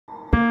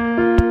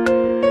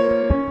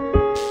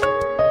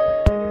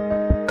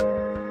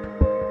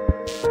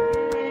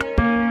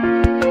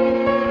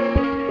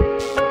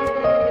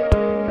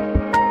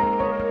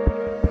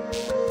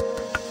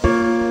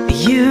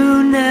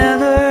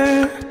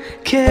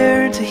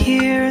scared to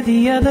hear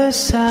the other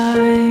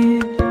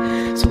side.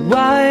 So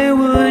why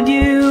would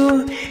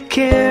you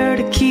care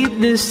to keep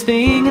this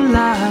thing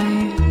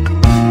alive?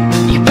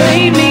 You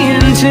paint me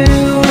into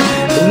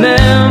the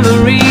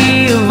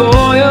memory of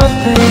all your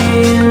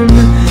pain,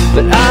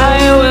 but I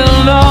will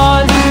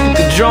not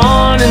be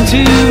drawn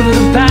into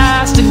the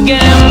past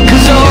again.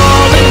 'Cause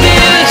all of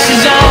this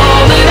is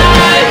all that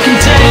I can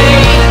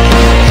take,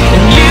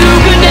 and you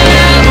could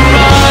never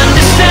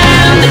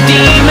understand the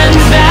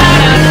demons that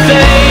I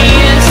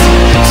face.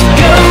 So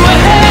go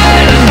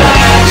ahead and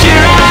bat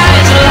your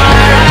eyes,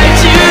 lie right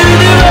to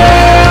the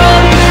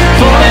world,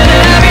 for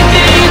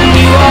everything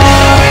you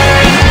are,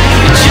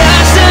 you're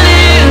just a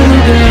little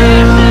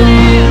girl.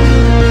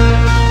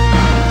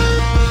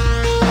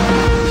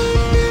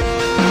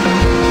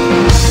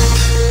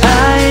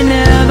 I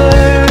never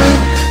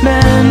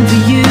meant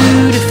for you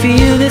to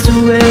feel this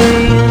way,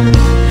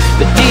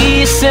 but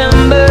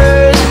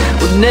Decembers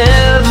were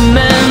never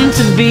meant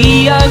to be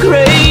our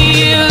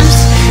graves.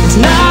 It's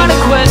not a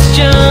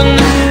question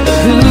of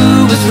who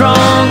was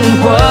wrong and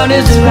what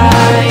is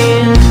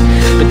right,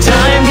 but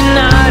time